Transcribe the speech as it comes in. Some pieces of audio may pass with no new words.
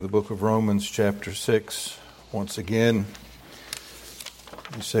The book of Romans chapter 6. Once again,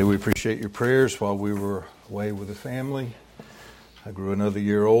 we say we appreciate your prayers while we were away with the family. I grew another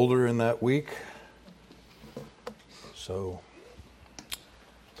year older in that week. So,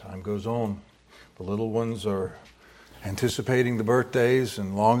 time goes on. The little ones are anticipating the birthdays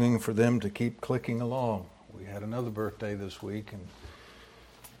and longing for them to keep clicking along. We had another birthday this week, and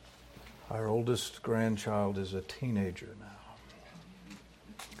our oldest grandchild is a teenager now.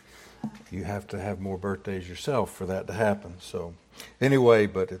 You have to have more birthdays yourself for that to happen. So anyway,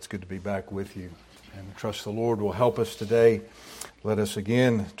 but it's good to be back with you. And I trust the Lord will help us today. Let us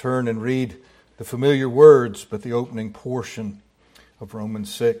again turn and read the familiar words, but the opening portion of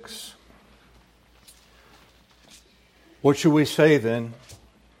Romans 6. What shall we say then?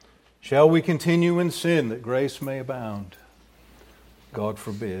 Shall we continue in sin that grace may abound? God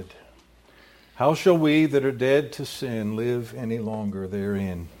forbid. How shall we that are dead to sin live any longer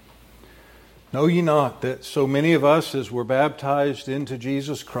therein? Know ye not that so many of us as were baptized into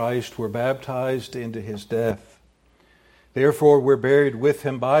Jesus Christ were baptized into his death? Therefore we're buried with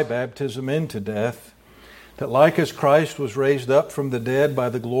him by baptism into death, that like as Christ was raised up from the dead by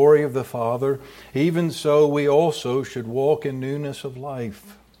the glory of the Father, even so we also should walk in newness of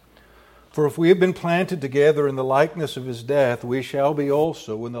life. For if we have been planted together in the likeness of his death, we shall be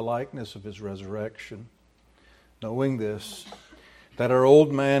also in the likeness of his resurrection. Knowing this, that our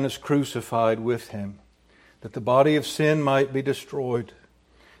old man is crucified with him, that the body of sin might be destroyed,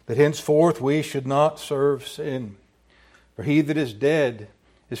 that henceforth we should not serve sin. For he that is dead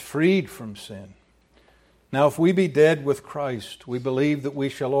is freed from sin. Now if we be dead with Christ, we believe that we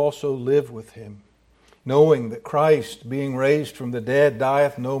shall also live with him, knowing that Christ, being raised from the dead,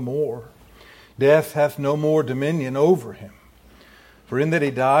 dieth no more. Death hath no more dominion over him. For in that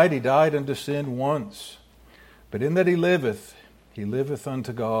he died unto sin once, but in that he liveth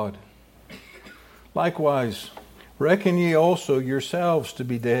unto God. Likewise, reckon ye also yourselves to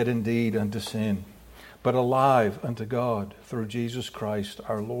be dead indeed unto sin, but alive unto God through Jesus Christ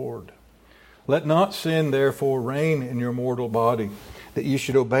our Lord. Let not sin therefore reign in your mortal body, that ye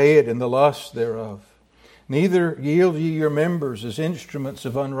should obey it in the lust thereof. Neither yield ye your members as instruments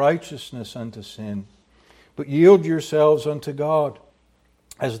of unrighteousness unto sin, but yield yourselves unto God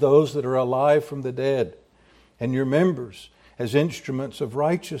as those that are alive from the dead, and your members as instruments of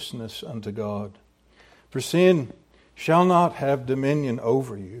righteousness unto God. For sin shall not have dominion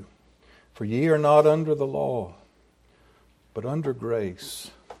over you, for ye are not under the law, but under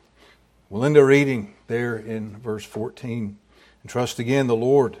grace. We'll end our reading there in verse 14, and trust again the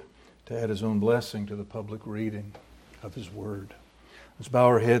Lord to add his own blessing to the public reading of his word. Let's bow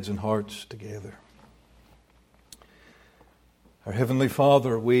our heads and hearts together. Our Heavenly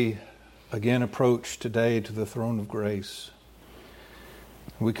Father, we again approach today to the throne of grace.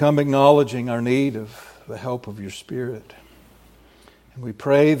 We come acknowledging our need of the help of your Spirit. And we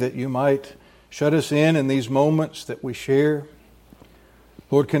pray that you might shut us in these moments that we share.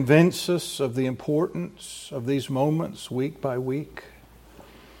 Lord, convince us of the importance of these moments week by week.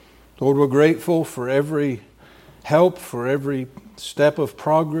 Lord, we're grateful for every help, for every step of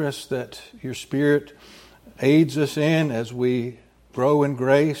progress that your Spirit aids us in as we grow in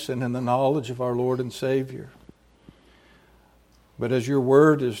grace and in the knowledge of our Lord and Savior. But as your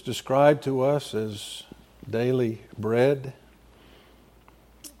word is described to us as daily bread,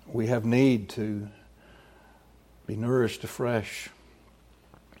 we have need to be nourished afresh.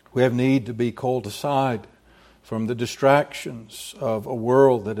 We have need to be called aside from the distractions of a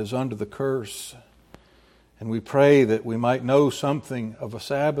world that is under the curse. And we pray that we might know something of a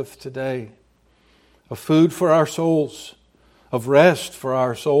Sabbath today, of food for our souls, of rest for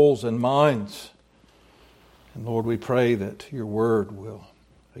our souls and minds. And Lord, we pray that your word will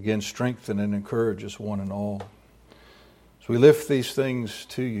again strengthen and encourage us one and all. So we lift these things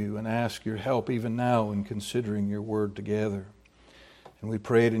to you and ask your help even now in considering your word together. And we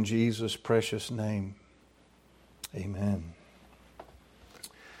pray it in Jesus' precious name. Amen.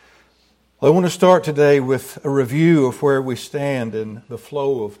 Well, I want to start today with a review of where we stand in the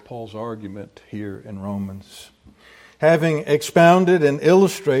flow of Paul's argument here in Romans. Having expounded and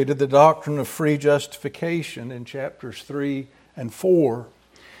illustrated the doctrine of free justification in chapters 3 and 4,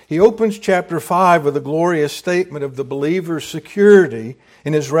 he opens chapter 5 with a glorious statement of the believer's security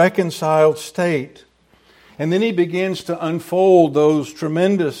in his reconciled state. And then he begins to unfold those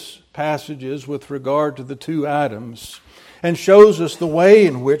tremendous passages with regard to the two Adams and shows us the way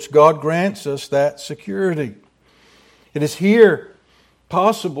in which God grants us that security. It is here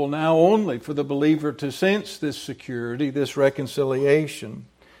possible now only for the believer to sense this security, this reconciliation,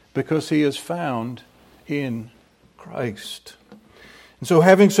 because he is found in Christ. And so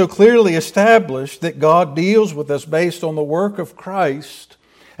having so clearly established that God deals with us based on the work of Christ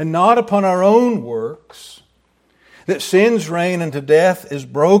and not upon our own works, that sin's reign unto death is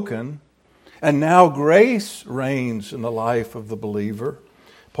broken, and now grace reigns in the life of the believer,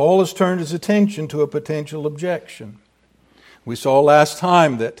 Paul has turned his attention to a potential objection. We saw last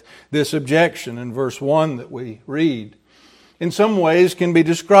time that this objection in verse 1 that we read in some ways can be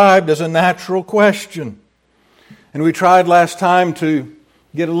described as a natural question. And we tried last time to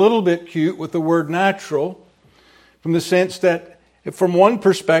get a little bit cute with the word natural, from the sense that from one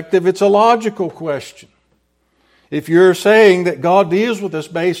perspective it's a logical question. If you're saying that God deals with us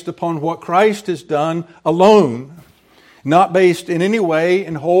based upon what Christ has done alone, not based in any way,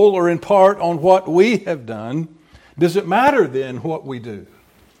 in whole or in part, on what we have done, does it matter then what we do?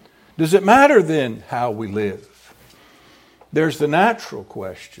 Does it matter then how we live? There's the natural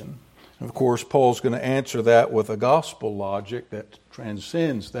question. And of course, Paul's going to answer that with a gospel logic that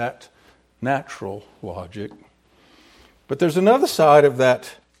transcends that natural logic. But there's another side of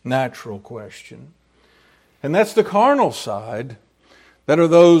that natural question. And that's the carnal side. That are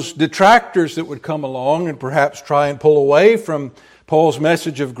those detractors that would come along and perhaps try and pull away from Paul's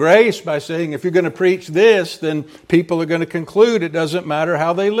message of grace by saying, if you're going to preach this, then people are going to conclude it doesn't matter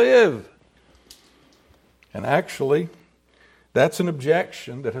how they live. And actually, that's an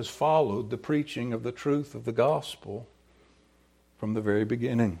objection that has followed the preaching of the truth of the gospel from the very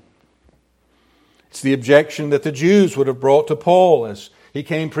beginning. It's the objection that the Jews would have brought to Paul as he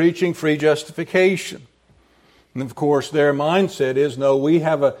came preaching free justification. And of course, their mindset is, no, we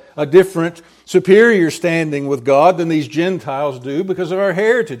have a different, superior standing with God than these Gentiles do because of our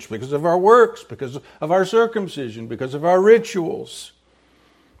heritage, because of our works, because of our circumcision, because of our rituals.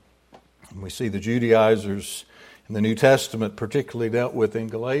 And we see the Judaizers in the New Testament particularly dealt with in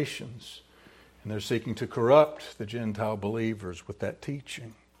Galatians. And they're seeking to corrupt the Gentile believers with that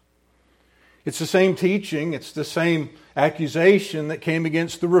teaching. It's the same teaching, it's the same accusation that came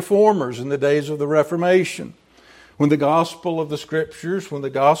against the Reformers in the days of the Reformation. When the gospel of the Scriptures, when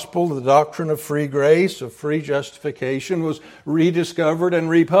the gospel of the doctrine of free grace, of free justification was rediscovered and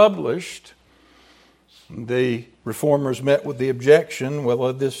republished, the Reformers met with the objection,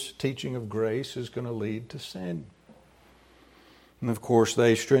 well, this teaching of grace is going to lead to sin. And of course,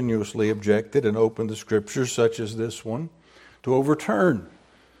 they strenuously objected and opened the Scriptures, such as this one, to overturn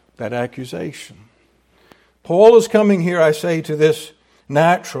that accusation. Paul is coming here, I say, to this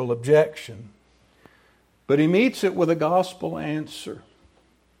natural objection. But he meets it with a gospel answer.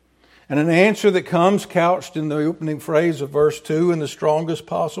 And an answer that comes couched in the opening phrase of verse 2 in the strongest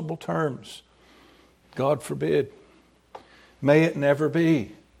possible terms. God forbid. May it never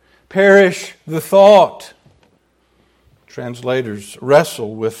be. Perish the thought. Translators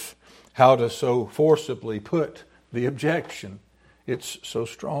wrestle with how to so forcibly put the objection. It's so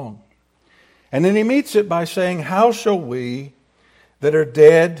strong. And then he meets it by saying, how shall we that are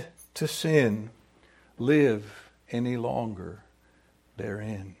dead to sin live any longer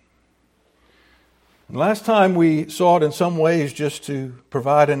therein? And last time we saw it in some ways just to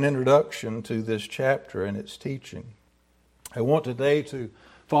provide an introduction to this chapter and its teaching. I want today to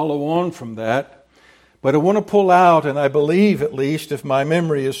follow on from that, but I want to pull out, and I believe at least, if my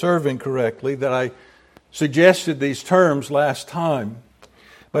memory is serving correctly, that I suggested these terms last time.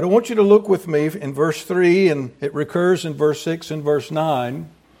 But I want you to look with me in verse 3, and it recurs in verse 6 and verse 9,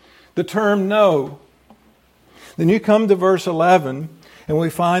 the term know. Then you come to verse 11, and we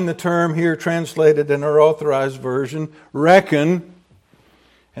find the term here translated in our Authorized Version, reckon.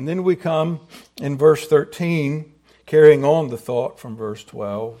 And then we come in verse 13, carrying on the thought from verse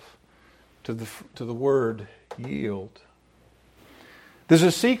 12, to the word yield. There's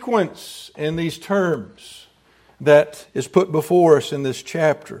a sequence in these terms that is put before us in this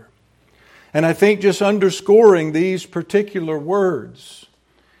chapter. And I think just underscoring these particular words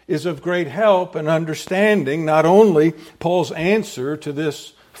is of great help in understanding not only Paul's answer to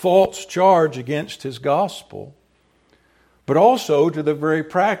this false charge against his gospel, but also to the very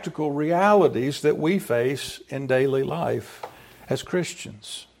practical realities that we face in daily life as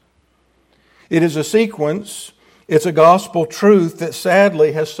Christians. It is a sequence, it's a gospel truth that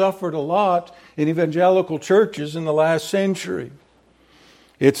sadly has suffered a lot in evangelical churches in the last century.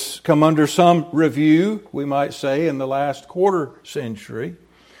 It's come under some review, we might say, in the last quarter century.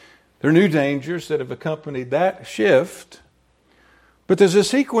 There are new dangers that have accompanied that shift. But there's a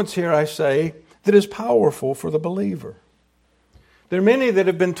sequence here, I say, that is powerful for the believer. There are many that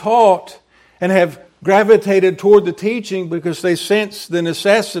have been taught and have gravitated toward the teaching because they sense the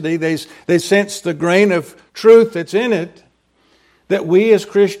necessity, they sense the grain of truth that's in it, that we as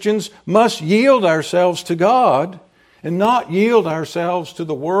Christians must yield ourselves to God and not yield ourselves to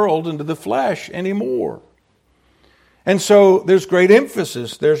the world and to the flesh anymore. And so there's great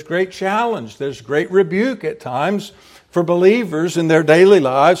emphasis, there's great challenge, there's great rebuke at times for believers in their daily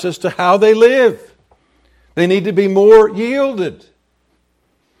lives as to how they live. They need to be more yielded.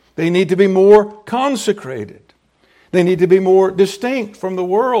 They need to be more consecrated. They need to be more distinct from the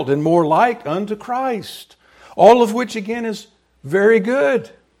world and more like unto Christ. All of which, again, is very good.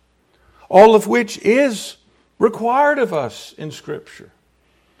 All of which is required of us in Scripture.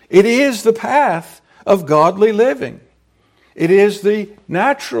 It is the path of godly living. It is the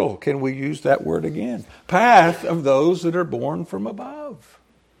natural, can we use that word again, path of those that are born from above.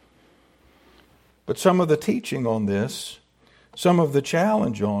 But some of the teaching on this, some of the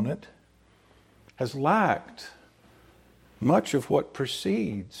challenge on it, has lacked much of what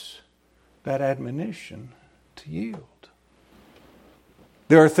precedes that admonition to yield.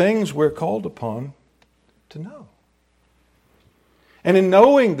 There are things we're called upon to know. And in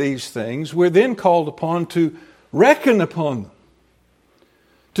knowing these things, we're then called upon to reckon upon them,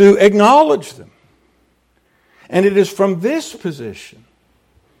 to acknowledge them. And it is from this position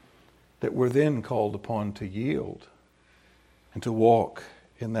that we're then called upon to yield and to walk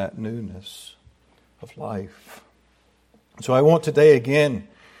in that newness of life. So I want today again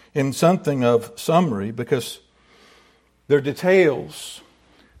in something of summary, because there are details,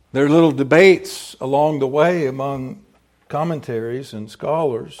 there are little debates along the way among commentaries and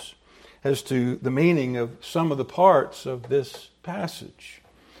scholars as to the meaning of some of the parts of this passage.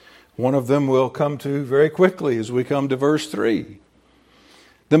 One of them we'll come to very quickly as we come to verse 3.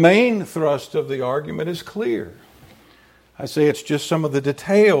 The main thrust of the argument is clear. I say it's just some of the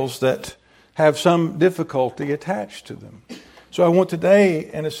details that have some difficulty attached to them. So I want today,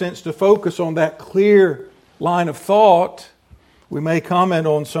 in a sense, to focus on that clear line of thought. We may comment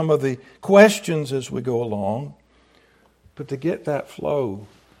on some of the questions as we go along, but to get that flow,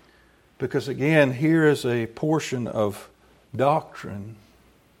 because again, here is a portion of doctrine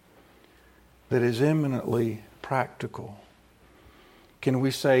that is eminently practical. Can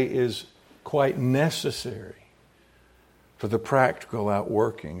we say is quite necessary for the practical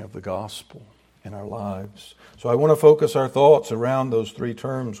outworking of the gospel in our lives. So I want to focus our thoughts around those three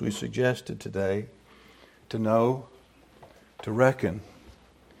terms we suggested today: to know, to reckon,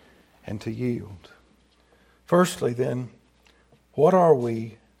 and to yield. Firstly, then, what are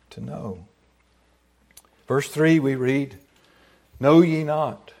we to know? Verse 3 we read, "Know ye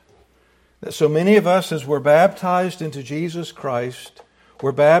not that so many of us as were baptized into Jesus Christ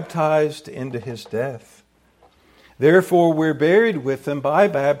were baptized into His death? Therefore we're buried with Him by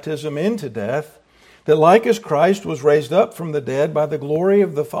baptism into death, that like as Christ was raised up from the dead by the glory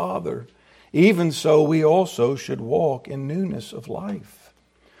of the Father, even so we also should walk in newness of life.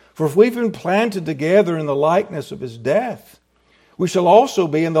 For if we've been planted together in the likeness of His death, we shall also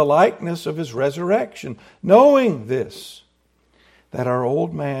be in the likeness of His resurrection, knowing this, that our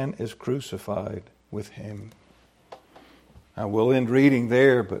old man is crucified with Him." I will end reading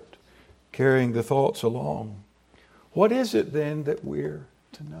there, but carrying the thoughts along. What is it then that we're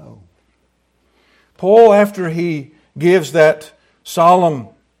to know? Paul, after he gives that solemn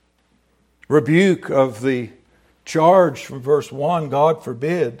rebuke of the charge from verse 1, God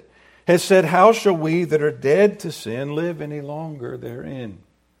forbid, has said, "How shall we that are dead to sin live any longer therein?"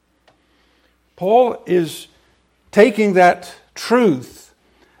 Paul is taking that truth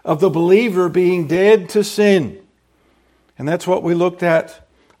of the believer being dead to sin. And that's what we looked at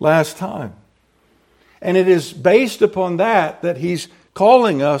last time. And it is based upon that he's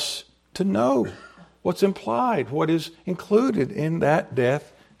calling us to know what's implied, what is included in that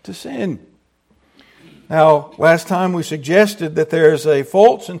death to sin. Now, last time we suggested that there's a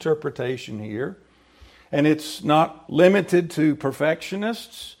false interpretation here, and it's not limited to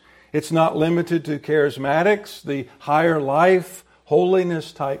perfectionists. It's not limited to charismatics, the higher life,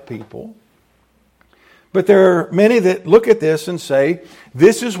 holiness type people. But there are many that look at this and say,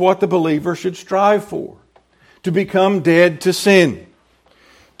 this is what the believer should strive for: to become dead to sin,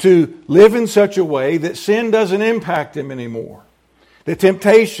 to live in such a way that sin doesn't impact him anymore, that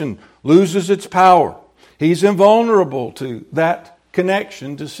temptation loses its power. He's invulnerable to that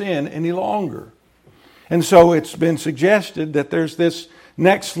connection to sin any longer. And so it's been suggested that there's this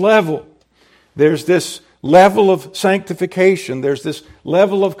next level. There's this level of sanctification. There's this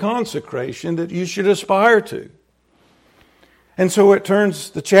level of consecration that you should aspire to. And so it turns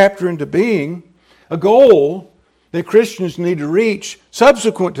the chapter into being a goal that Christians need to reach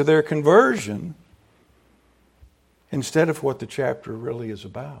subsequent to their conversion, instead of what the chapter really is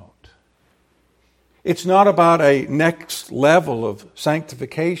about. It's not about a next level of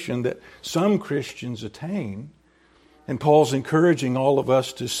sanctification that some Christians attain, And Paul's encouraging all of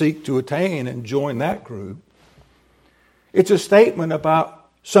us to seek to attain and join that group. It's a statement about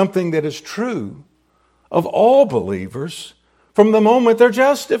something that is true of all believers from the moment they're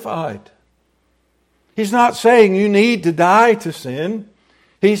justified. He's not saying you need to die to sin.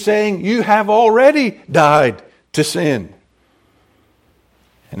 He's saying you have already died to sin.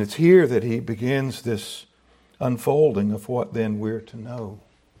 And it's here that he begins this unfolding of what then we're to know.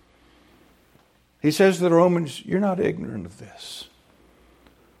 He says to the Romans, you're not ignorant of this.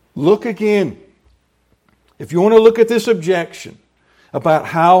 Look again. If you want to look at this objection about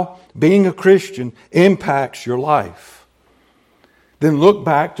how being a Christian impacts your life, then look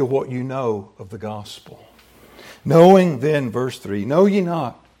back to what you know of the gospel. Knowing then, verse 3, know ye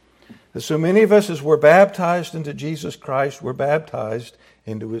not that so many of us as were baptized into Jesus Christ were baptized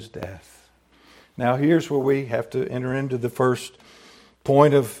into his death. Now here's where we have to enter into the first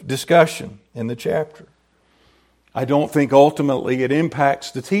point of discussion in the chapter. I don't think ultimately it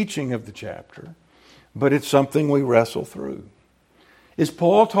impacts the teaching of the chapter, but it's something we wrestle through. Is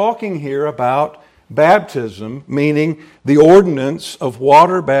Paul talking here about baptism, meaning the ordinance of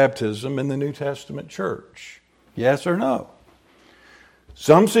water baptism in the New Testament church? Yes or no?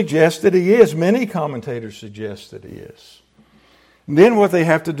 Some suggest that he is. Many commentators suggest that he is. And then what they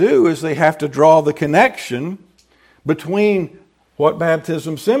have to do is they have to draw the connection between what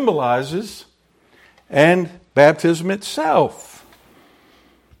baptism symbolizes and baptism itself.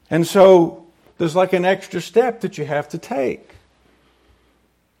 And so there's like an extra step that you have to take.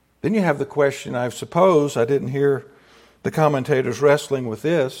 Then you have the question, I suppose, I didn't hear the commentators wrestling with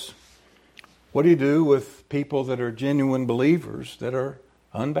this. What do you do with people that are genuine believers that are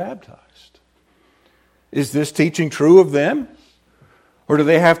unbaptized? Is this teaching true of them? Or do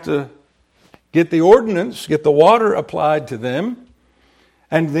they have to get the ordinance, get the water applied to them,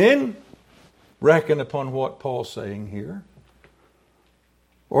 and then reckon upon what Paul's saying here?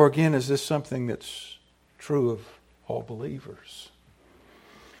 Or again, is this something that's true of all believers?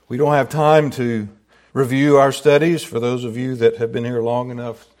 We don't have time to review our studies. For those of you that have been here long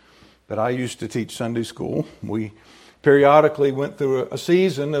enough that I used to teach Sunday school, we periodically went through a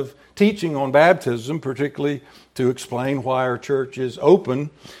season of teaching on baptism, particularly to explain why our church is open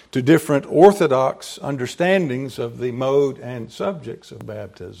to different orthodox understandings of the mode and subjects of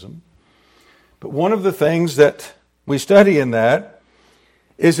baptism. But one of the things that we study in that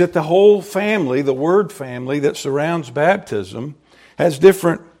is that the whole family, the word family that surrounds baptism, has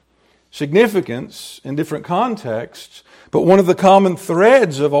different significance in different contexts. But one of the common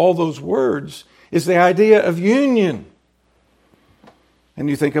threads of all those words is the idea of union. And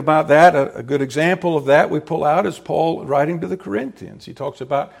you think about that, a good example of that we pull out is Paul writing to the Corinthians. He talks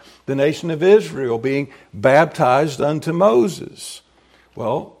about the nation of Israel being baptized unto Moses.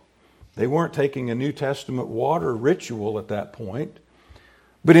 Well, they weren't taking a New Testament water ritual at that point.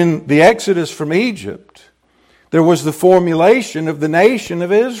 But in the Exodus from Egypt, there was the formulation of the nation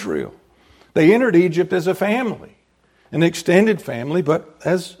of Israel. They entered Egypt as a family, an extended family, but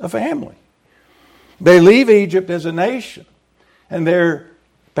as a family. They leave Egypt as a nation, and they're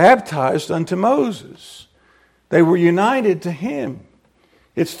baptized unto Moses. They were united to him.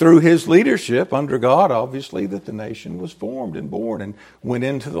 It's through his leadership, under God, obviously, that the nation was formed and born and went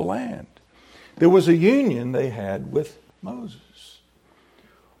into the land. There was a union they had with Moses.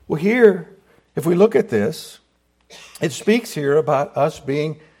 Well, here, if we look at this, it speaks here about us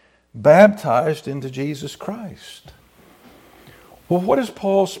being baptized into Jesus Christ. Well, what has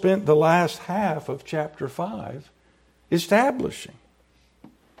Paul spent the last half of chapter 5 establishing?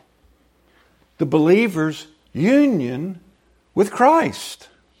 The believer's union with Christ.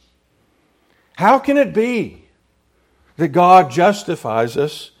 How can it be that God justifies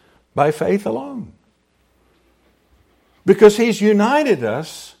us by faith alone? Because he's united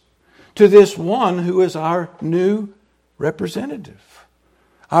us to this one who is our new representative,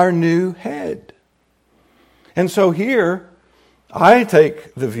 our new head. And so here, I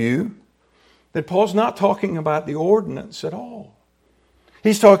take the view that Paul's not talking about the ordinance at all.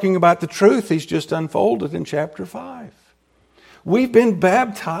 He's talking about the truth he's just unfolded in chapter 5. We've been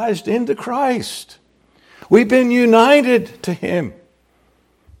baptized into Christ. We've been united to him.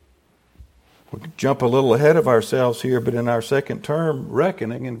 We could jump a little ahead of ourselves here, but in our second term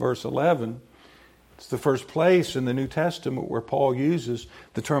reckoning in verse 11, it's the first place in the New Testament where Paul uses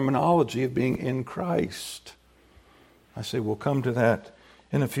the terminology of being in Christ. I say we'll come to that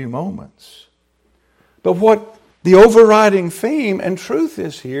in a few moments. But what the overriding theme and truth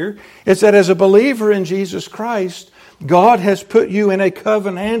is here is that as a believer in Jesus Christ, God has put you in a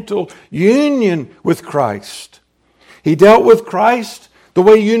covenantal union with Christ. He dealt with Christ the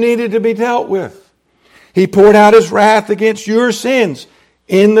way you needed to be dealt with. He poured out His wrath against your sins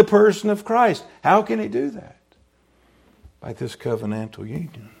in the person of Christ. How can He do that? By this covenantal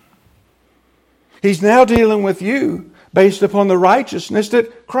union. He's now dealing with you based upon the righteousness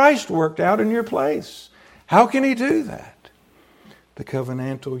that Christ worked out in your place. How can He do that? The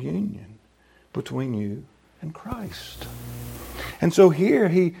covenantal union between you and Christ. And so here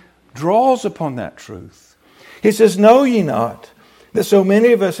He draws upon that truth. He says, know ye not that so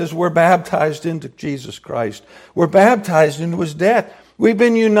many of us as we're baptized into Jesus Christ, we're baptized into His death. We've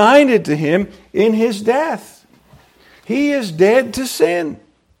been united to Him in His death. He is dead to sin.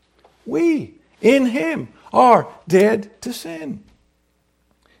 We, in Him, are dead to sin.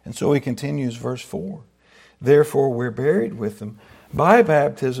 And so he continues, verse 4. Therefore we're buried with Him by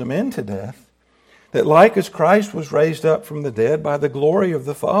baptism into death, that like as Christ was raised up from the dead by the glory of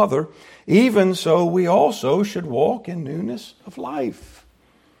the Father, even so we also should walk in newness of life.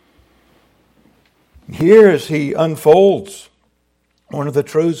 Here as he unfolds one of the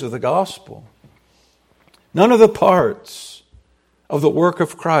truths of the gospel, none of the parts of the work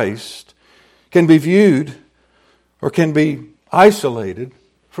of Christ can be viewed or can be isolated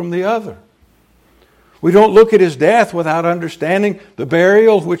from the other. We don't look at His death without understanding the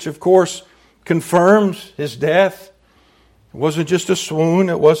burial, which of course confirms His death. It wasn't just a swoon.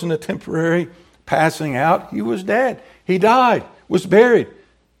 It wasn't a temporary passing out. He was dead. He died, was buried.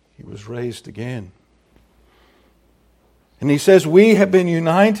 He was raised again. And he says we have been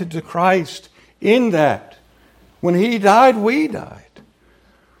united to Christ in that. When He died, we died.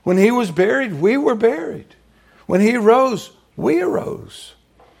 When He was buried, we were buried. When He rose, we arose.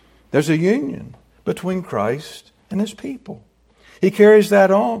 There's a union between Christ and His people. He carries that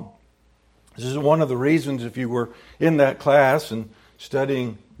on. This is one of the reasons, if you were in that class and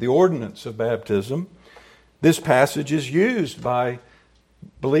studying the ordinance of baptism, this passage is used by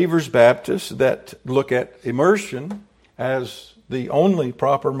believers Baptists that look at immersion as the only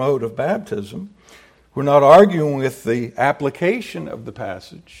proper mode of baptism. We're not arguing with the application of the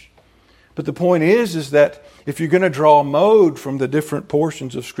passage. But the point is that if you're going to draw a mode from the different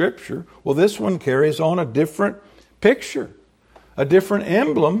portions of Scripture, well, this one carries on a different picture, a different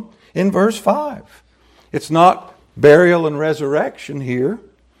emblem in verse 5. It's not burial and resurrection here.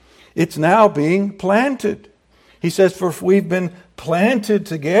 It's now being planted. He says, for if we've been planted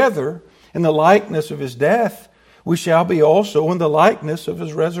together in the likeness of His death, we shall be also in the likeness of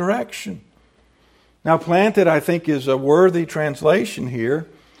His resurrection. Now, planted, I think, is a worthy translation here,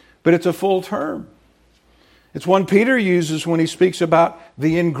 but it's a full term. It's one Peter uses when he speaks about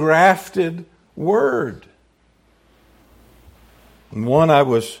the engrafted word. And one I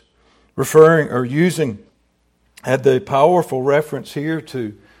was referring or using had the powerful reference here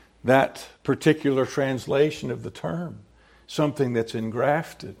to that particular translation of the term, something that's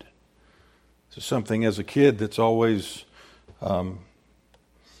engrafted. So something as a kid that's always, I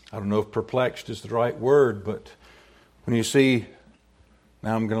don't know if perplexed is the right word, but when you see,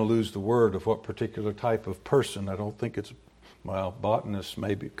 now I'm going to lose the word of what particular type of person, I don't think it's, well, botanists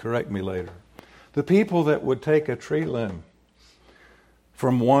maybe correct me later. The people that would take a tree limb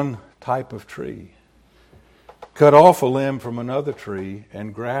from one type of tree, cut off a limb from another tree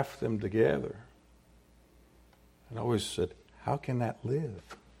and graft them together. And I always said, how can that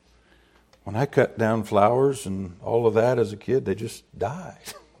live? When I cut down flowers and all of that as a kid, they just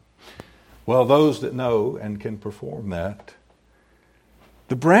died. Well, those that know and can perform that,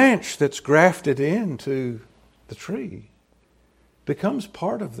 the branch that's grafted into the tree becomes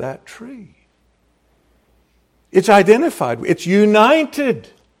part of that tree. It's identified. It's united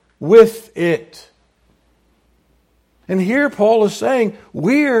with it. And here Paul is saying,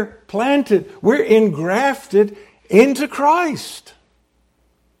 we're planted, we're engrafted into Christ.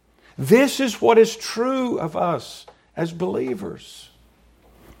 This is what is true of us as believers.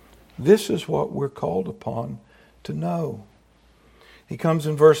 This is what we're called upon to know. He comes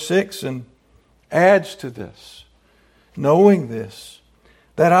in verse 6 and adds to this, knowing this,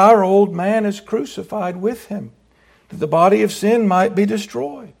 that our old man is crucified with Him, that the body of sin might be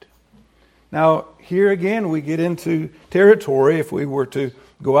destroyed. Now, here again we get into territory, if we were to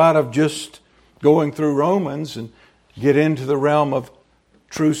go out of just going through Romans and get into the realm of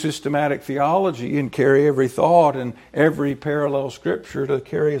true systematic theology and carry every thought and every parallel scripture to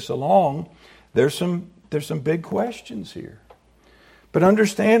carry us along, there's some big questions here. But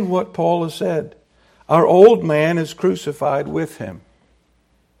understand what Paul has said. Our old man is crucified with Him.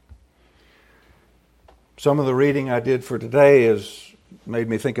 Some of the reading I did for today has made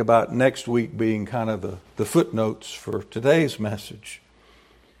me think about next week being kind of the footnotes for today's message.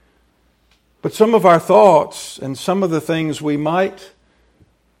 But some of our thoughts and some of the things we might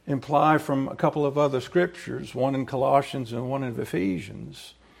imply from a couple of other scriptures, one in Colossians and one in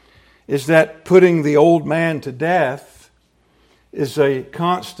Ephesians, is that putting the old man to death is a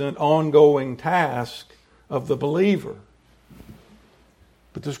constant, ongoing task of the believer.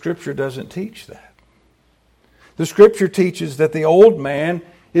 But the Scripture doesn't teach that. The Scripture teaches that the old man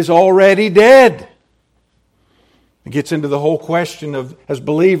is already dead. It gets into the whole question of, as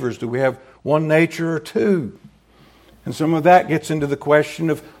believers, do we have one nature or two? And some of that gets into the question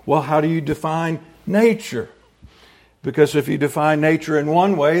of, well, how do you define nature? Because if you define nature in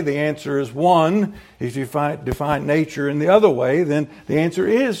one way, the answer is one. If you define nature in the other way, then the answer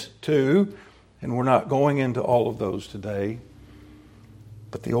is two. And we're not going into all of those today.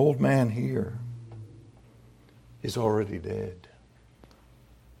 But the old man here is already dead.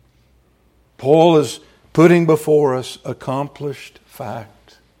 Paul is putting before us accomplished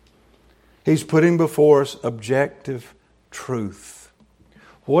fact. He's putting before us objective truth.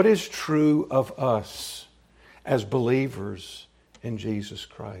 What is true of us as believers in Jesus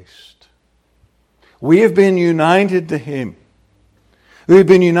Christ? We have been united to Him. We've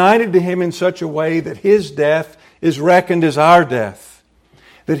been united to Him in such a way that His death is reckoned as our death.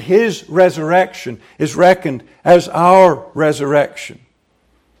 That His resurrection is reckoned as our resurrection.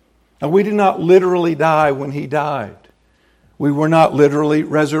 And we did not literally die when He died. We were not literally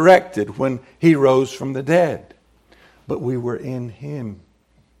resurrected when He rose from the dead. But we were in Him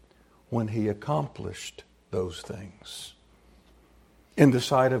when He accomplished those things. In the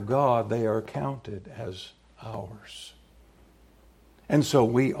sight of God, they are counted as ours. And so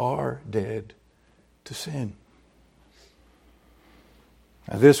we are dead to sin.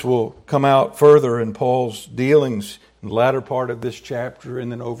 Now, this will come out further in Paul's dealings in the latter part of this chapter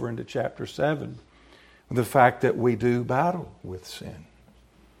and then over into chapter 7. The fact that we do battle with sin.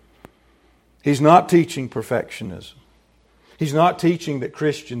 He's not teaching perfectionism. He's not teaching that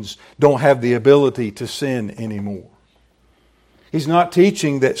Christians don't have the ability to sin anymore. He's not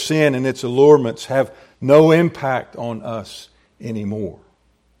teaching that sin and its allurements have no impact on us anymore.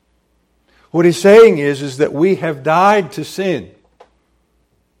 What he's saying is that we have died to sin.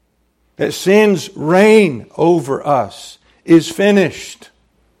 That sin's reign over us is finished.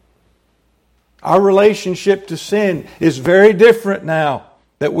 Our relationship to sin is very different now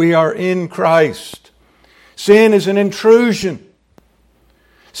that we are in Christ. Sin is an intrusion.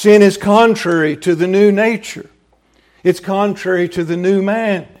 Sin is contrary to the new nature. It's contrary to the new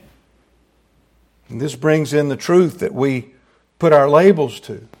man. And this brings in the truth that we put our labels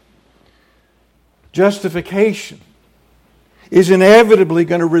to. Justification is inevitably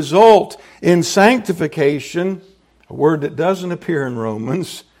going to result in sanctification, a word that doesn't appear in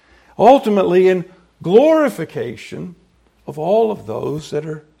Romans, ultimately in glorification of all of those that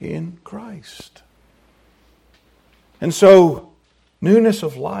are in Christ. And so, newness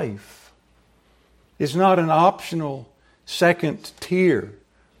of life is not an optional second tier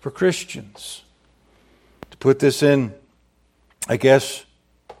for Christians. To put this in, I guess,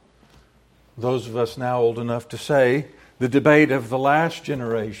 those of us now old enough to say, the debate of the last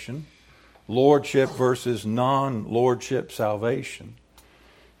generation, lordship versus non-lordship salvation.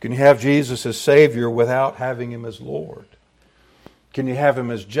 Can you have Jesus as Savior without having Him as Lord? Can you have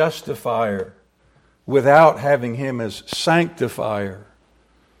Him as justifier without having Him as sanctifier?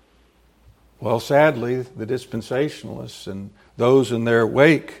 Well, sadly, the dispensationalists and those in their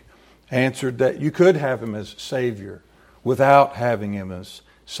wake answered that you could have Him as Savior without having Him as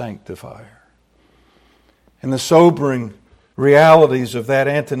sanctifier. And the sobering realities of that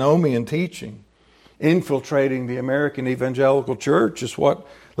antinomian teaching infiltrating the American evangelical church is what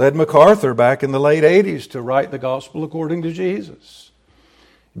led MacArthur back in the late 80s to write The Gospel According to Jesus.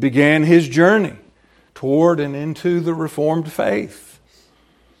 He began his journey toward and into the Reformed faith,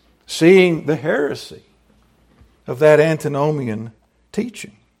 seeing the heresy of that antinomian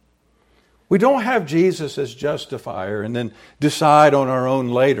teaching. We don't have Jesus as justifier and then decide on our own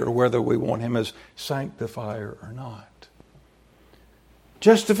later whether we want Him as sanctifier or not.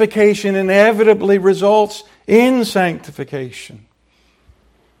 Justification inevitably results in sanctification.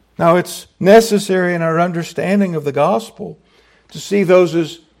 Now, it's necessary in our understanding of the gospel to see those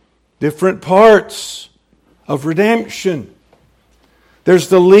as different parts of redemption. There's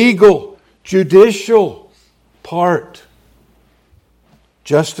the legal, judicial part.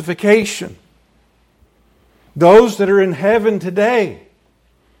 Justification. Those that are in heaven today,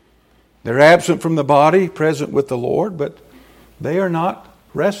 they're absent from the body, present with the Lord, but they are not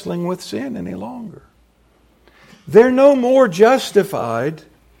wrestling with sin any longer. They're no more justified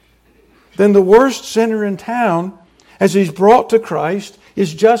than the worst sinner in town, as he's brought to Christ,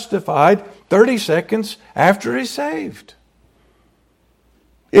 is justified 30 seconds after he's saved.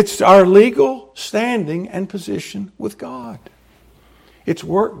 It's our legal standing and position with God. It's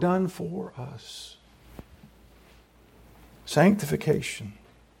work done for us. Sanctification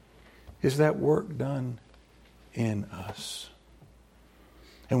is that work done in us.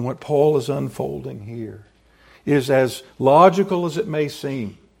 And what Paul is unfolding here is as logical as it may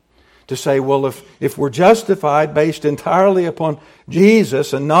seem to say, well, if we're justified based entirely upon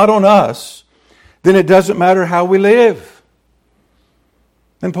Jesus and not on us, then it doesn't matter how we live.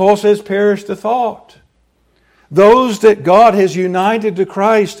 And Paul says, perish the thought. Those that God has united to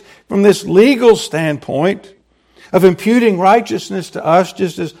Christ from this legal standpoint of imputing righteousness to us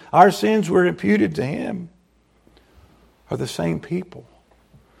just as our sins were imputed to Him are the same people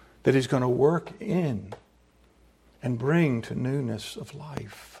that He's going to work in and bring to newness of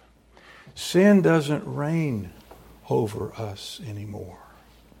life. Sin doesn't reign over us anymore.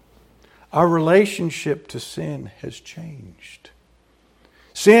 Our relationship to sin has changed.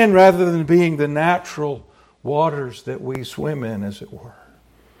 Sin, rather than being the natural waters that we swim in, as it were,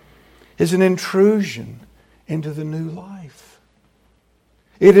 is an intrusion into the new life.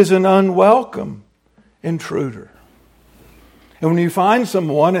 It is an unwelcome intruder. And when you find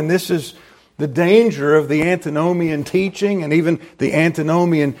someone, and this is the danger of the antinomian teaching and even the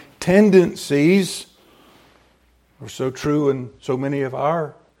antinomian tendencies, are so true in so many of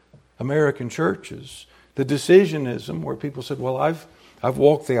our American churches, the decisionism where people said, well, I've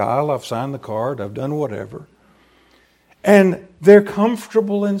walked the aisle, I've signed the card, I've done whatever. And they're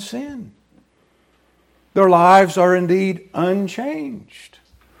comfortable in sin. Their lives are indeed unchanged.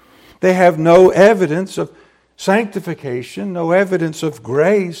 They have no evidence of sanctification, no evidence of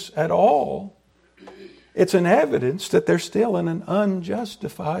grace at all. It's an evidence that they're still in an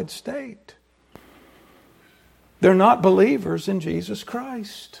unjustified state. They're not believers in Jesus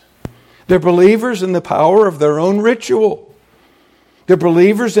Christ. They're believers in the power of their own ritual. They're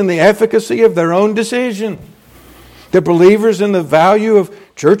believers in the efficacy of their own decision. They're believers in the value of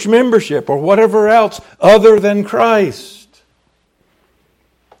church membership or whatever else other than Christ.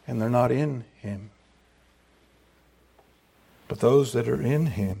 And they're not in Him. But those that are in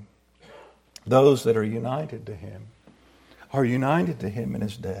Him, those that are united to Him, are united to Him in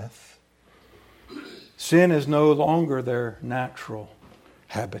His death. Sin is no longer their natural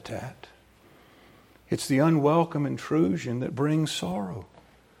habitat. It's the unwelcome intrusion that brings sorrow,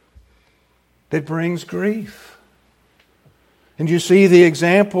 that brings grief. And you see the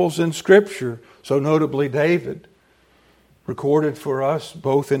examples in Scripture, so notably David, recorded for us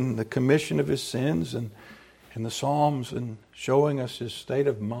both in the commission of his sins and in the Psalms, and showing us his state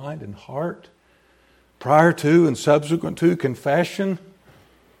of mind and heart prior to and subsequent to confession.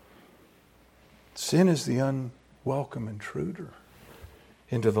 Sin is the unwelcome intruder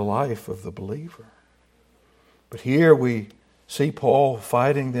into the life of the believer. But here we see Paul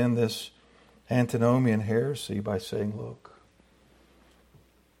fighting then this antinomian heresy by saying, look,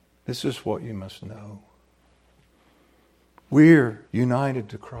 this is what you must know. We're united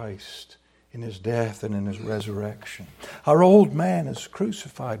to Christ in His death and in His resurrection. Our old man is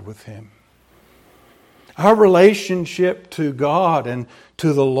crucified with Him. Our relationship to God and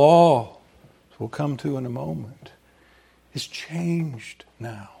to the law, as we'll come to in a moment, is changed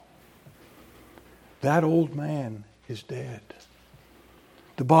now. That old man is dead.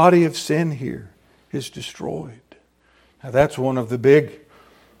 The body of sin here is destroyed. Now that's one of the big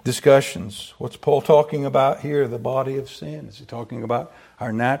discussions. What's Paul talking about here, the body of sin? Is he talking about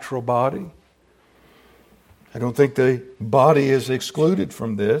our natural body? I don't think the body is excluded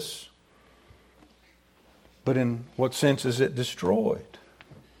from this. But in what sense is it destroyed?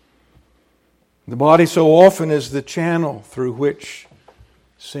 The body so often is the channel through which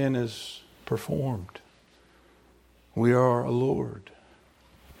sin is performed. We are allured.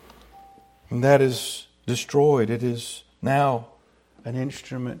 And that is destroyed. It is now an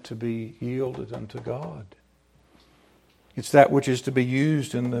instrument to be yielded unto God. It's that which is to be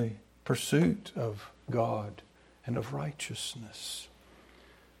used in the pursuit of God and of righteousness.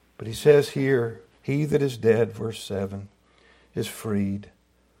 But he says here, he that is dead, verse 7, is freed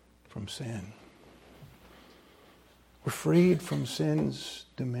from sin. We're freed from sin's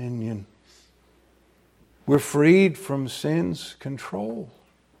dominion. We're freed from sin's control.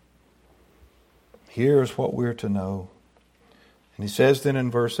 Here's what we're to know. And he says then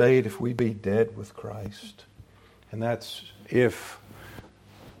in verse 8, if we be dead with Christ, and that's if.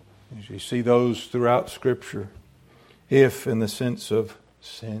 As you see those throughout Scripture, if in the sense of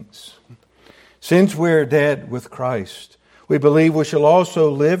since. Since we're dead with Christ, we believe we shall also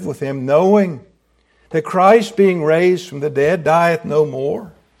live with Him, knowing that Christ, being raised from the dead, dieth no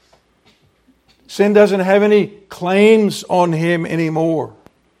more. Sin doesn't have any claims on Him anymore.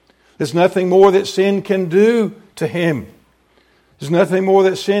 There's nothing more that sin can do to Him. There's nothing more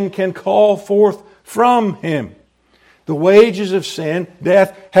that sin can call forth from Him. The wages of sin,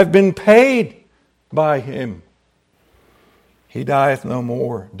 death, have been paid by Him. He dieth no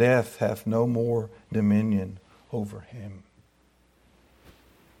more. Death hath no more dominion over Him.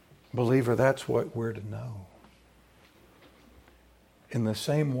 Believer, that's what we're to know. In the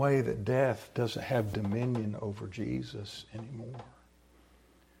same way that death doesn't have dominion over Jesus anymore.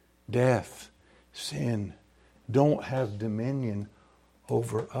 Death, sin, don't have dominion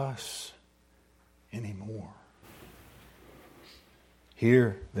over us anymore.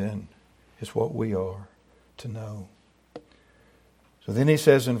 Here, then, is what we are to know. So then he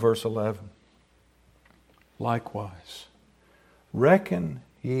says in verse 11, likewise, reckon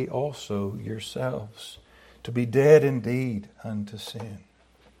ye also yourselves to be dead indeed unto sin.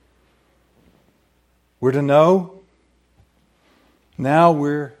 We're to know, now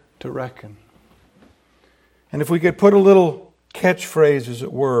we're to reckon. And if we could put a little catchphrase, as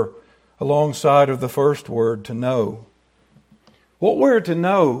it were, alongside of the first word, to know. What we're to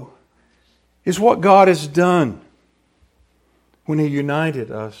know is what God has done when He united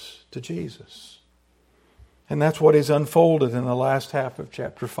us to Jesus. And that's what He's unfolded in the last half of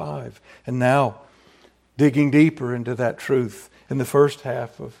chapter 5. And now, digging deeper into that truth in the first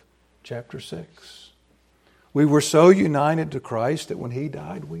half of chapter 6. We were so united to Christ that when He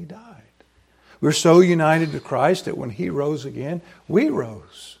died, we died. We're so united to Christ that when He rose again, we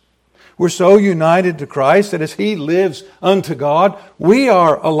rose. We're so united to Christ that as He lives unto God, we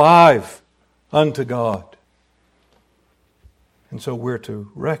are alive unto God. And so we're to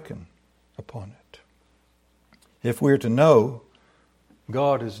reckon upon it. If we're to know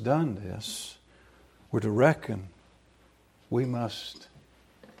God has done this, we're to reckon we must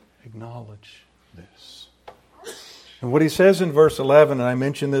acknowledge this. And what he says in verse 11, and I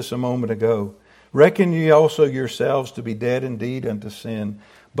mentioned this a moment ago, reckon ye also yourselves to be dead indeed unto sin,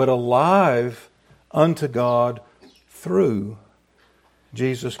 but alive unto God through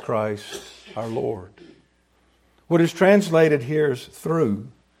Jesus Christ our Lord. What is translated here as through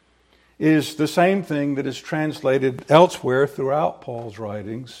is the same thing that is translated elsewhere throughout Paul's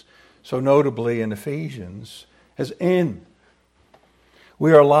writings, so notably in Ephesians, as in.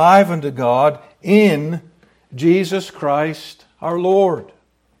 We are alive unto God in Jesus Christ our Lord.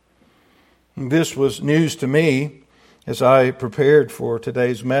 And this was news to me as I prepared for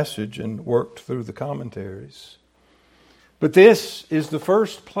today's message and worked through the commentaries. But this is the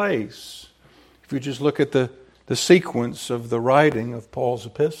first place, if you just look at the sequence of the writing of Paul's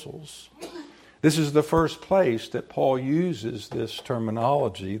epistles, this is the first place that Paul uses this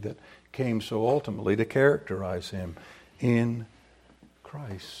terminology that came so ultimately to characterize him, in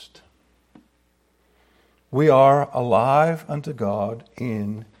Christ. We are alive unto God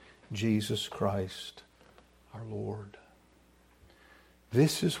in Jesus Christ our Lord.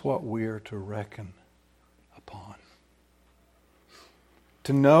 This is what we are to reckon upon.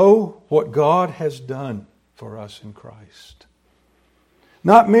 To know what God has done for us in Christ.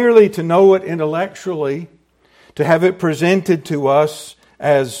 Not merely to know it intellectually, to have it presented to us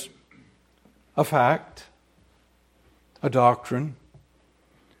as a fact, a doctrine,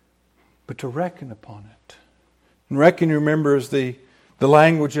 but to reckon upon it. And reckon, you remember, is the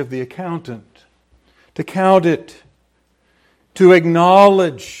language of the accountant. To count it, to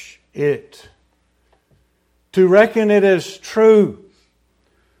acknowledge it, to reckon it as true,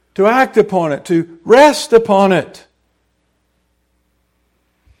 to act upon it, to rest upon it.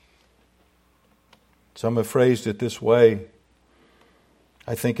 Some have phrased it this way.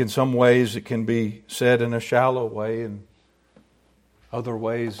 I think in some ways it can be said in a shallow way, and other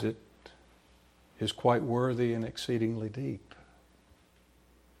ways it is quite worthy and exceedingly deep.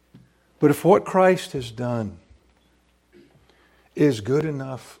 But if what Christ has done is good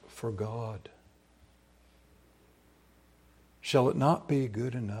enough for God, shall it not be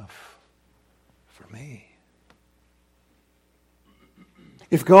good enough for me?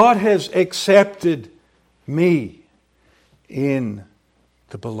 If God has accepted me in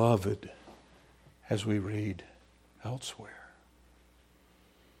the Beloved, as we read elsewhere,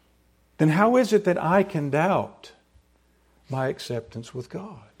 then how is it that I can doubt my acceptance with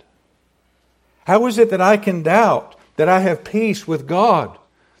God? How is it that I can doubt that I have peace with God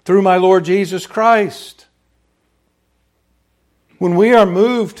through my Lord Jesus Christ? When we are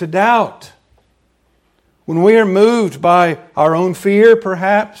moved to doubt, when we are moved by our own fear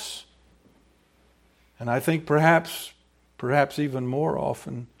perhaps, and I think perhaps even more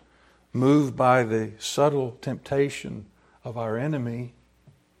often, moved by the subtle temptation of our enemy,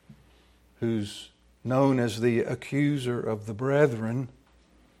 who's known as the accuser of the brethren,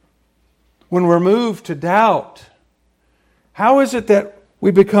 when we're moved to doubt, how is it that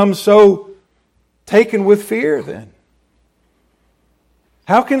we become so taken with fear then?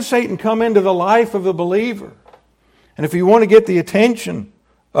 How can Satan come into the life of a believer? And if you want to get the attention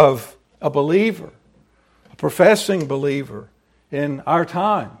of a believer, a professing believer in our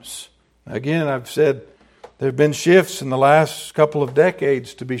times, again, I've said there have been shifts in the last couple of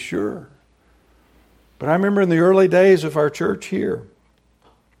decades, to be sure. But I remember in the early days of our church here,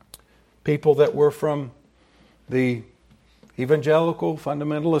 people that were from the evangelical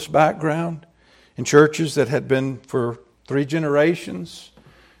fundamentalist background in churches that had been for 3 generations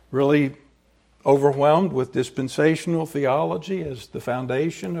really overwhelmed with dispensational theology as the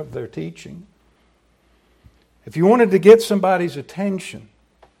foundation of their teaching. If you wanted to get somebody's attention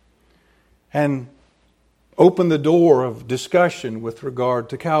and open the door of discussion with regard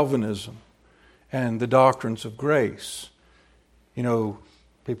to Calvinism and the doctrines of grace,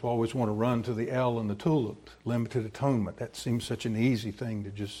 people always want to run to the L and the tulip, limited atonement. That seems such an easy thing to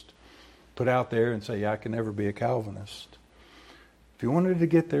just put out there and say, yeah, I can never be a Calvinist. If you wanted to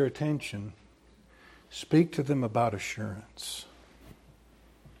get their attention, speak to them about assurance.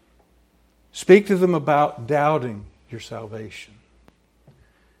 Speak to them about doubting your salvation.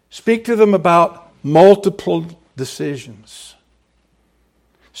 Speak to them about multiple decisions.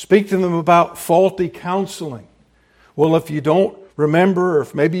 Speak to them about faulty counseling. Well, if you don't remember, or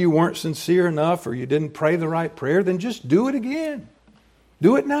if maybe you weren't sincere enough, or you didn't pray the right prayer, then just do it again.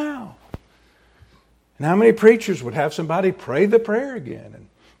 Do it now. And how many preachers would have somebody pray the prayer again and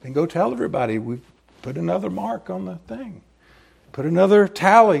then go tell everybody, we've put another mark on the thing. Put another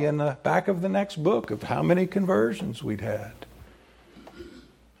tally in the back of the next book of how many conversions we'd had. I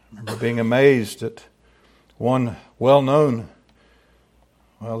remember being amazed at one well-known,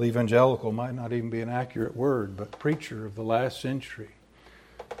 evangelical might not even be an accurate word, but preacher of the last century.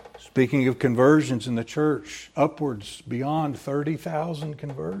 Speaking of conversions in the church, upwards beyond 30,000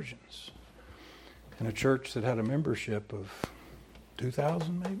 conversions. In a church that had a membership of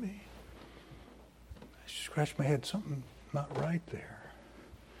 2,000 maybe. I scratched my head, something not right there.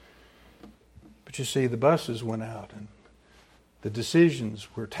 But you see, the buses went out and the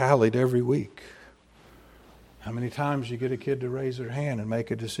decisions were tallied every week. How many times you get a kid to raise their hand and make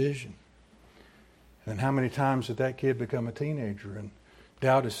a decision? And how many times did that kid become a teenager and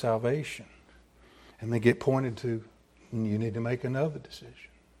doubt his salvation? And they get pointed to, you need to make another decision.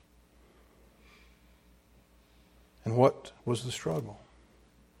 And what was the struggle?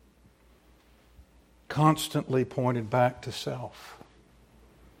 Constantly pointed back to self.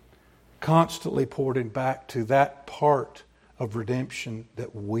 Constantly pointed back to that part of redemption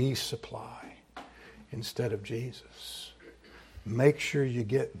that we supply instead of Jesus. Make sure you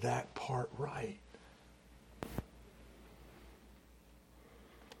get that part right.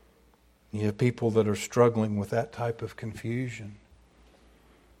 You have people that are struggling with that type of confusion.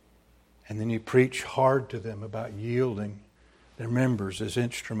 And then you preach hard to them about yielding their members as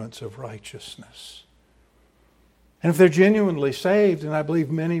instruments of righteousness. And if they're genuinely saved, and I believe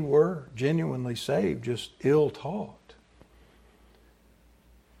many were genuinely saved, just ill-taught,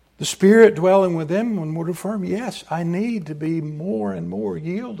 the Spirit dwelling within them would affirm, yes, I need to be more and more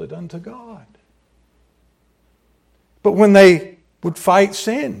yielded unto God. But when they would fight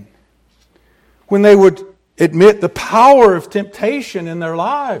sin, when they would admit the power of temptation in their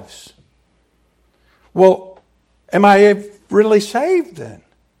lives, well, am I really saved then?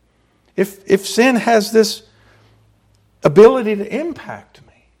 If sin has this ability to impact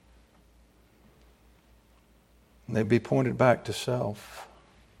me, and they'd be pointed back to self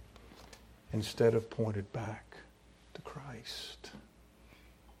instead of pointed back to Christ.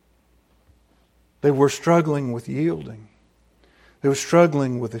 They were struggling with yielding. They were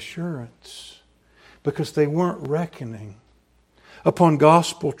struggling with assurance because they weren't reckoning upon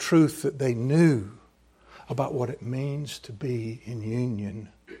gospel truth that they knew about what it means to be in union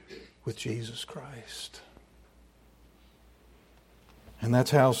with Jesus Christ. And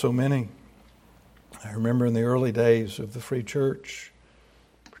that's how so many, I remember in the early days of the Free Church,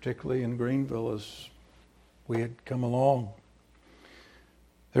 particularly in Greenville as we had come along,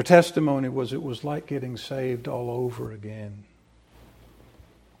 their testimony was it was like getting saved all over again.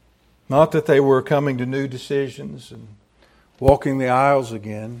 Not that they were coming to new decisions and walking the aisles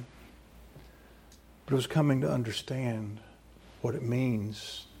again, but it was coming to understand what it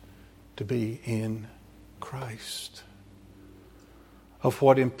means to be in Christ, of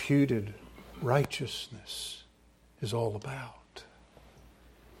what imputed righteousness is all about.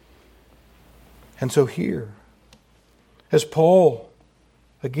 And so here, as Paul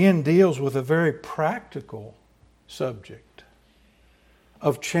again deals with a very practical subject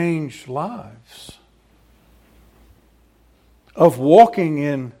of changed lives, of walking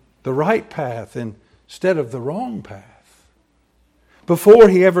in the right path instead of the wrong path, before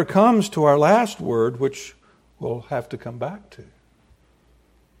He ever comes to our last word, which we'll have to come back to.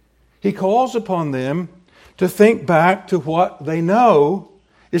 He calls upon them to think back to what they know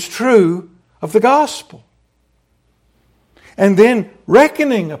is true of the gospel. And then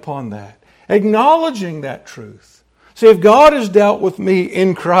reckoning upon that, acknowledging that truth. See, if God has dealt with me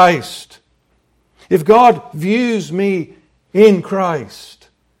in Christ, if God views me in Christ,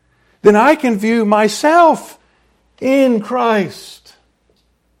 then I can view myself in Christ.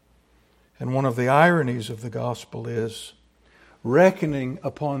 And one of the ironies of the gospel is reckoning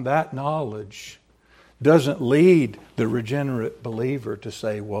upon that knowledge doesn't lead the regenerate believer to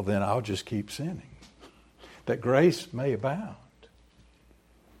say, well, then I'll just keep sinning, that grace may abound.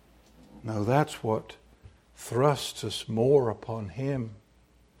 No, that's what thrusts us more upon Him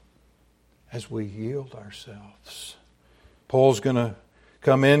as we yield ourselves. Paul's going to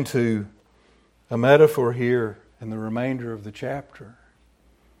come into a metaphor here in the remainder of the chapter.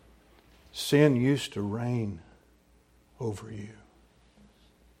 Sin used to reign over you,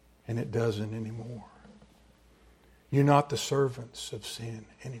 and it doesn't anymore. You're not the servants of sin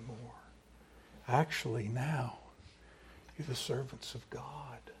anymore. Actually, now, you're the servants of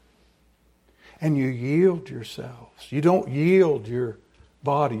God. And you yield yourselves. You don't yield your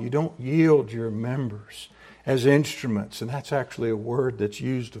body. You don't yield your members as instruments. And that's actually a word that's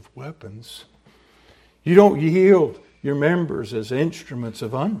used of weapons. You don't yield your members as instruments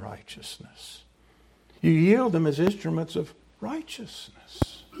of unrighteousness. You yield them as instruments of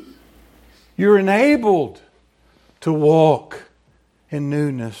righteousness. You're enabled to walk in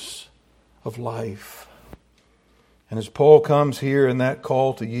newness of life. And as Paul comes here in that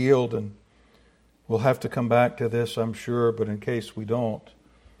call to yield, and we'll have to come back to this, I'm sure, but in case we don't,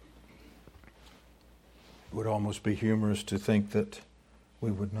 it would almost be humorous to think that we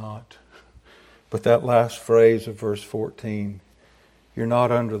would not. But that last phrase of verse 14, you're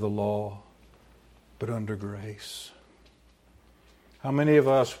not under the law, but under grace. How many of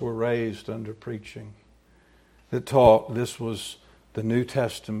us were raised under preaching that taught this was the New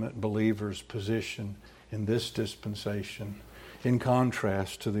Testament believer's position in this dispensation, in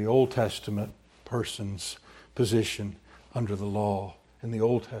contrast to the Old Testament person's position under the law in the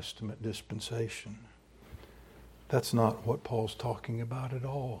Old Testament dispensation? That's not what Paul's talking about at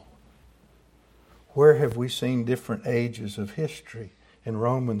all. Where have we seen different ages of history in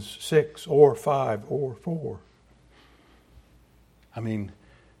Romans 6 or 5 or 4? I mean,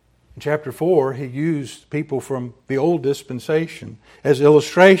 in chapter 4, he used people from the old dispensation as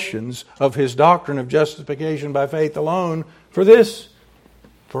illustrations of his doctrine of justification by faith alone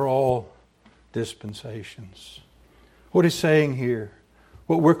for all dispensations. What he's saying here,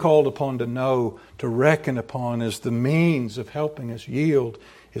 what we're called upon to know, to reckon upon as the means of helping us yield,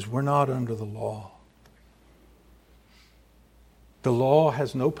 is we're not under the law. The law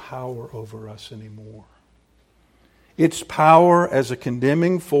has no power over us anymore. Its power as a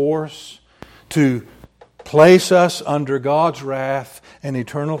condemning force to place us under God's wrath and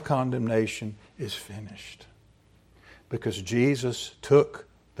eternal condemnation is finished. Because Jesus took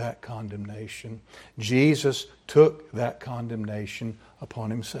that condemnation. Jesus took that condemnation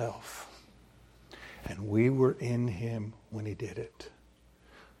upon Himself. And we were in Him when He did it.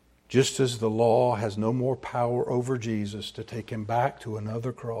 Just as the law has no more power over Jesus to take Him back to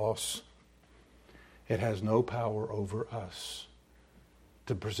another cross, it has no power over us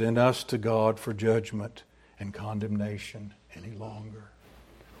to present us to God for judgment and condemnation any longer.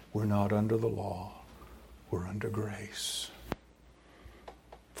 We're not under the law. We're under grace.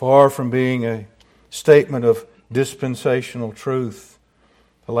 Far from being a statement of dispensational truth,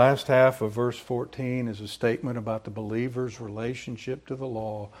 the last half of verse 14 is a statement about the believer's relationship to the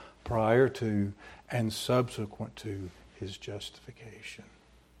law prior to and subsequent to his justification.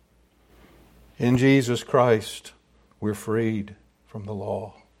 In Jesus Christ, we're freed from the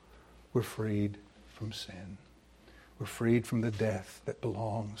law. We're freed from sin. We're freed from the death that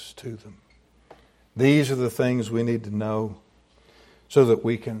belongs to them. These are the things we need to know so that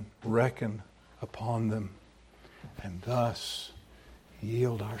we can reckon upon them and thus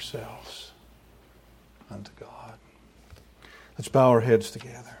yield ourselves unto God. Let's bow our heads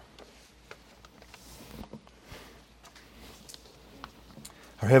together.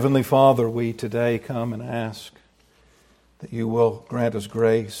 Our Heavenly Father, we today come and ask that You will grant us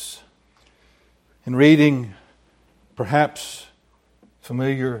grace in reading perhaps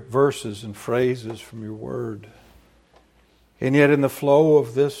familiar verses and phrases from Your Word, and yet in the flow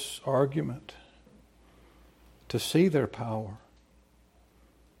of this argument to see their power,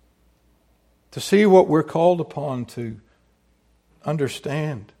 to see what we're called upon to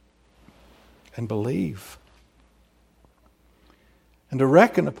understand and believe, and to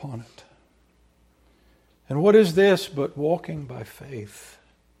reckon upon it. And what is this but walking by faith,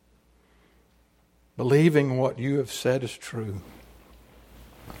 believing what you have said is true?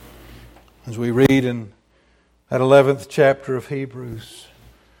 As we read in that 11th chapter of Hebrews,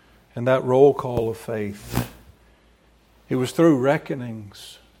 and that roll call of faith, it was through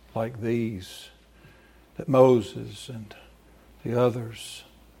reckonings like these that Moses and the others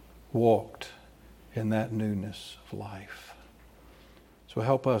walked in that newness of life. So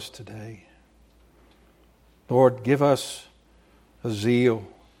help us today. Lord, give us a zeal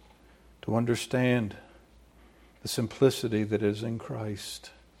to understand the simplicity that is in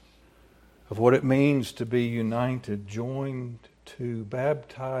Christ, of what it means to be united, joined to,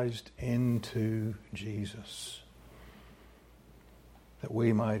 baptized into Jesus, that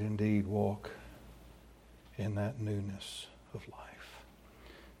we might indeed walk in that newness of life.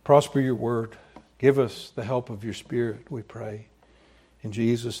 Prosper your word. Give us the help of your Spirit, we pray. In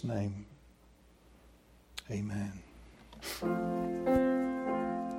Jesus' name, amen.